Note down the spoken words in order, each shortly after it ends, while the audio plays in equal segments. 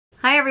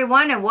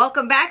everyone, and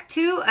welcome back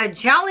to A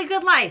Jolly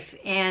Good Life.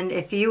 And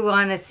if you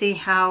want to see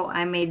how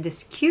I made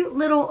this cute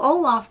little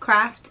Olaf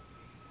craft,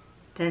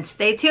 then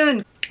stay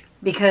tuned,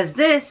 because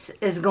this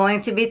is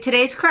going to be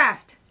today's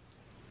craft.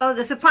 So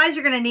the supplies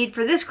you're going to need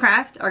for this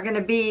craft are going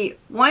to be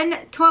one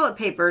toilet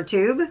paper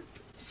tube,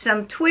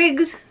 some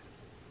twigs.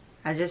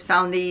 I just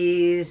found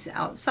these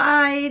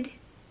outside.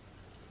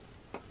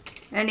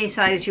 Any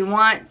size you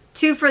want.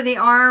 2 for the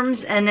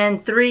arms and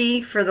then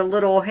 3 for the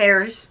little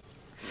hairs.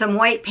 Some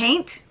white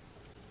paint,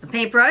 a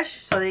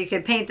paintbrush so that you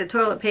can paint the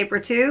toilet paper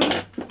tube,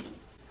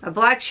 a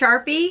black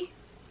Sharpie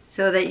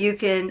so that you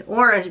can,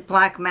 or a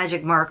black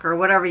magic marker,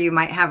 whatever you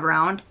might have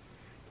around,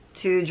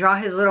 to draw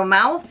his little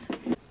mouth,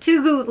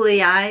 2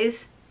 googly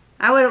eyes.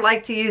 I would have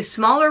liked to use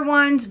smaller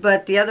ones,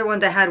 but the other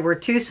ones I had were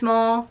too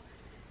small.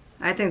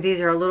 I think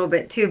these are a little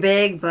bit too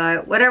big,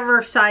 but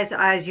whatever size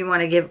eyes you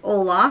want to give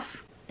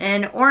Olaf.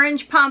 An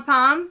orange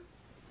pom-pom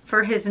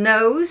for his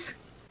nose,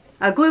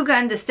 a glue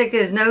gun to stick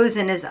his nose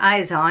and his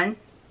eyes on,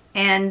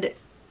 and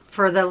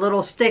for the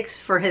little sticks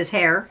for his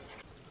hair.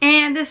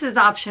 And this is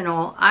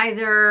optional,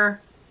 either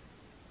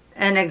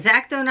an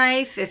Exacto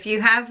knife if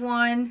you have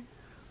one,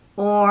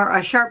 or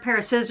a sharp pair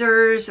of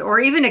scissors, or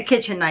even a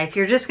kitchen knife.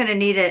 You're just going to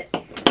need it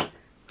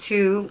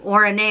to,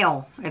 or a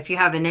nail if you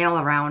have a nail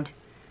around,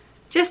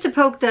 just to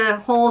poke the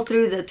hole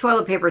through the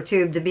toilet paper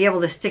tube to be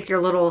able to stick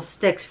your little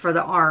sticks for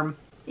the arm.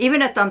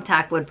 Even a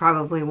thumbtack would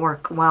probably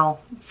work well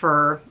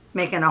for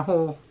making a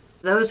hole.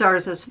 Those are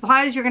the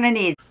supplies you're going to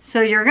need.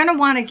 So you're going to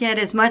want to get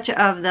as much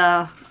of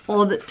the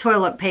old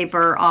toilet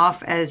paper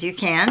off as you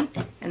can.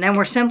 And then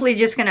we're simply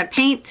just going to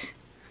paint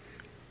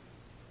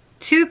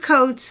 2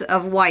 coats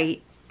of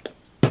white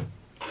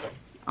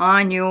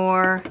on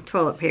your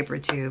toilet paper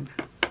tube.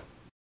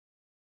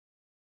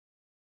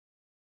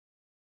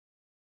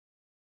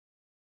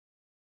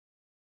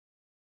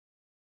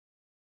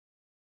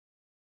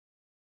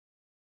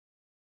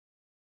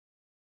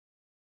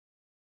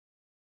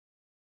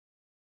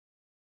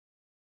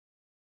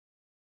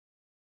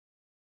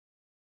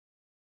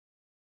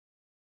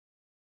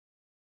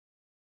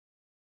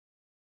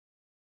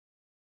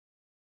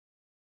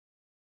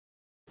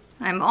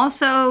 I'm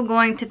also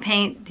going to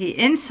paint the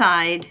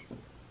inside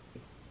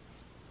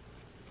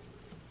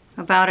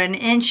about 1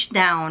 inch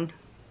down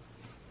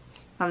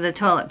of the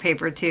toilet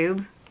paper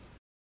tube.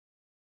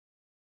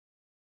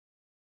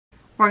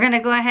 We're going to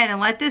go ahead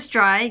and let this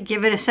dry,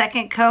 give it a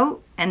second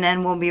coat, and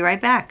then we'll be right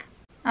back.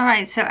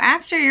 Alright, so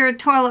after your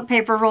toilet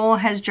paper roll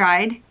has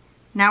dried,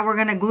 now we're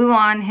going to glue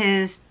on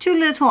his 2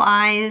 little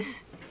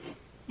eyes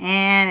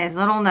and his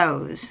little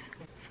nose.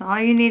 So all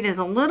you need is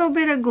a little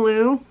bit of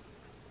glue.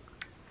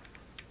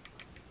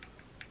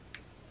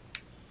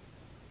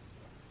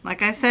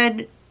 Like I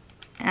said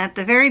at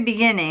the very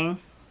beginning,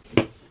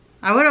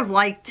 I would have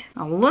liked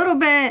a little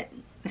bit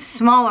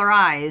smaller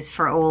eyes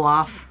for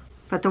Olaf,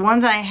 but the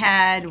ones I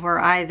had were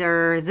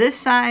either this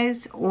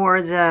size or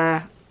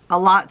a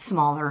lot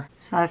smaller.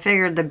 So I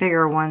figured the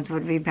bigger ones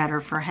would be better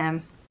for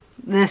him.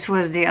 This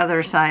was the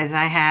other size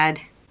I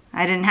had.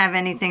 I didn't have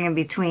anything in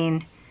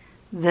between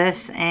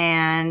this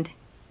and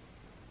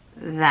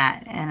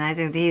that, and I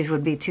think these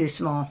would be too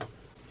small.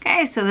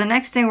 Okay, so the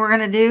next thing we're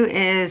going to do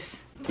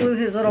is glue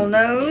his little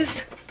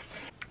nose.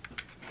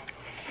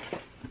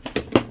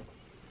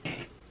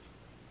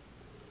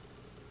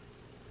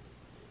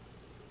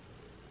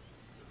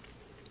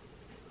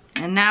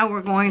 And now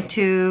we're going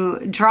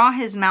to draw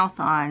his mouth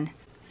on.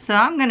 So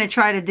I'm going to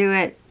try to do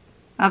it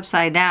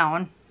upside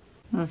down.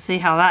 Let's see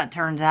how that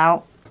turns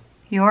out.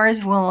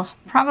 Yours will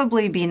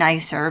probably be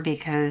nicer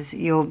because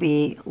you'll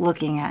be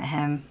looking at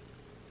him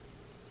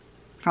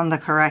from the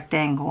correct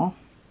angle.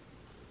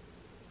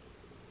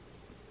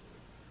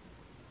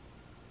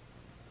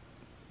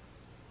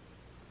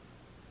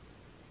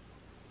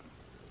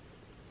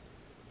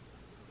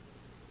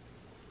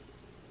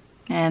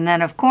 And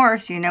then of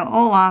course, you know,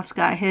 Olaf's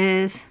got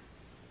his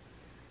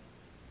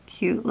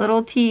cute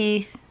little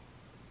teeth.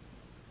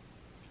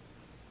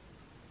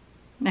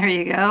 There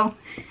you go.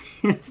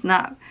 It's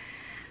not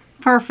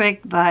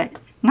perfect, but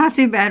not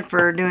too bad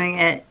for doing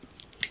it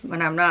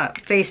when I'm not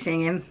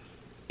facing him.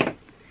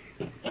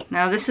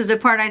 Now this is the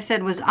part I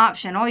said was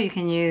optional. You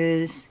can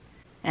use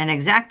an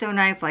Exacto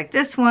knife like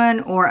this one,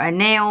 or a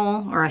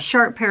nail, or a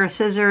sharp pair of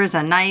scissors,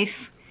 a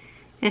knife.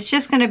 It's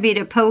just going to be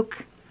to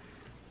poke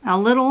a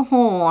little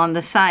hole on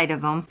the side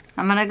of them.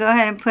 I'm going to go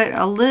ahead and put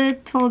a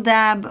little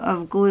dab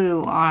of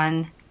glue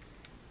on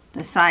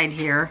the side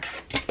here.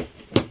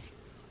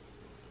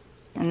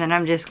 And then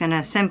I'm just going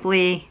to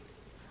simply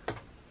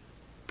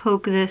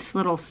poke this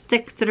little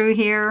stick through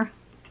here.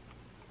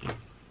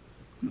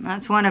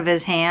 That's one of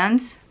his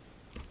hands.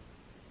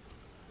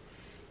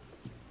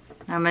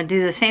 I'm going to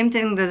do the same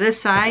thing to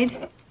this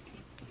side.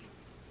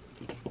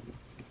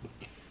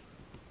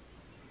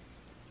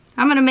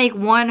 I'm going to make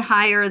one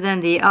higher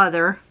than the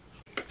other.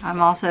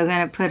 I'm also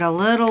going to put a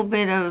little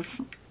bit of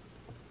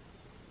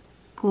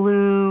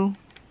glue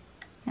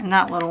in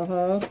that little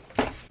hole.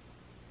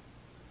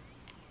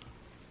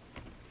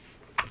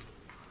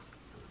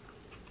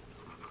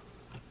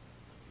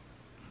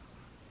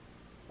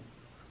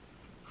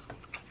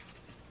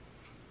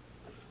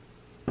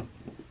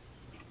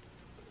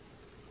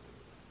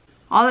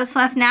 All that's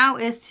left now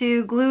is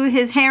to glue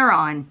his hair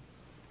on,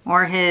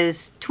 or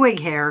his twig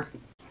hair.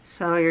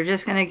 So you're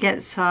just gonna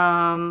get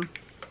some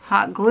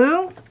hot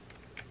glue.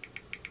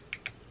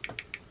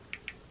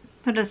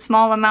 Put a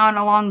small amount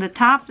along the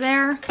top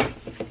there.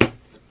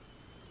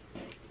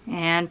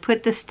 And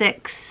put the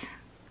sticks.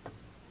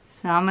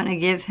 So I'm gonna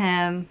give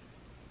him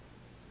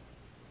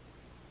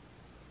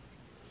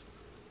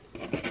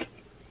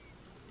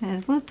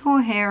his little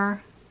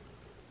hair.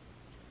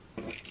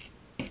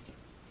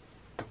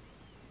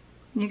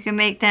 You can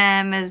make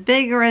them as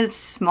big or as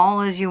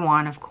small as you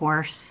want, of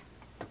course.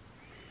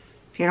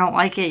 If you don't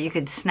like it, you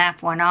could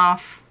snap one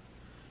off.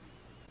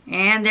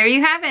 And there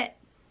you have it.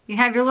 You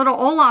have your little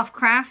Olaf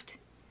craft.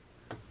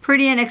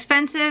 Pretty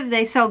inexpensive.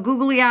 They sell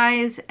googly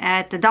eyes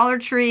at the Dollar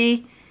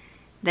Tree.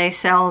 They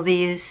sell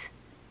these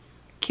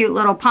cute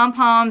little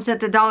pom-poms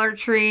at the Dollar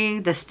Tree.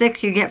 The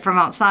sticks you get from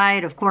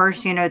outside, of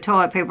course, you know,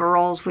 toilet paper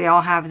rolls. We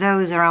all have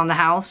those around the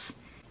house.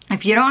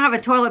 If you don't have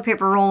a toilet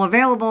paper roll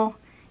available,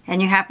 and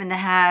you happen to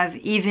have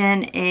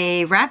even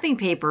a wrapping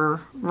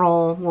paper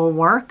roll will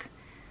work,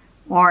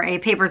 or a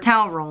paper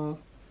towel roll.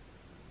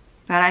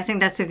 But I think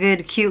that's a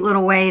good, cute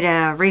little way to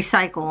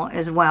recycle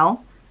as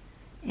well.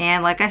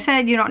 And like I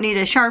said, you don't need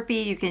a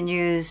Sharpie. You can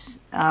use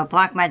a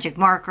black magic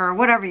marker,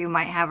 whatever you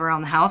might have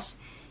around the house.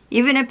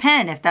 Even a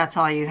pen if that's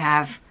all you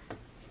have.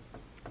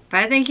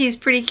 But I think he's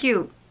pretty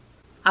cute.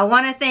 I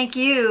want to thank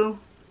you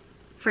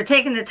for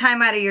taking the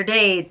time out of your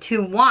day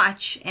to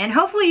watch. And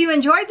hopefully you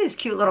enjoyed this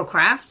cute little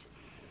craft.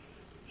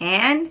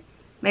 And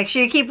make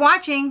sure you keep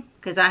watching,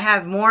 because I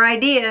have more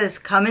ideas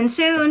coming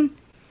soon.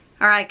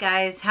 Alright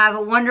guys, have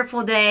a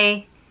wonderful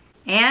day.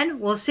 And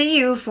we'll see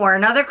you for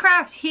another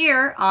craft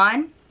here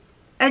on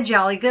A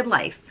Jolly Good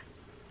Life.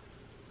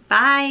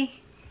 Bye.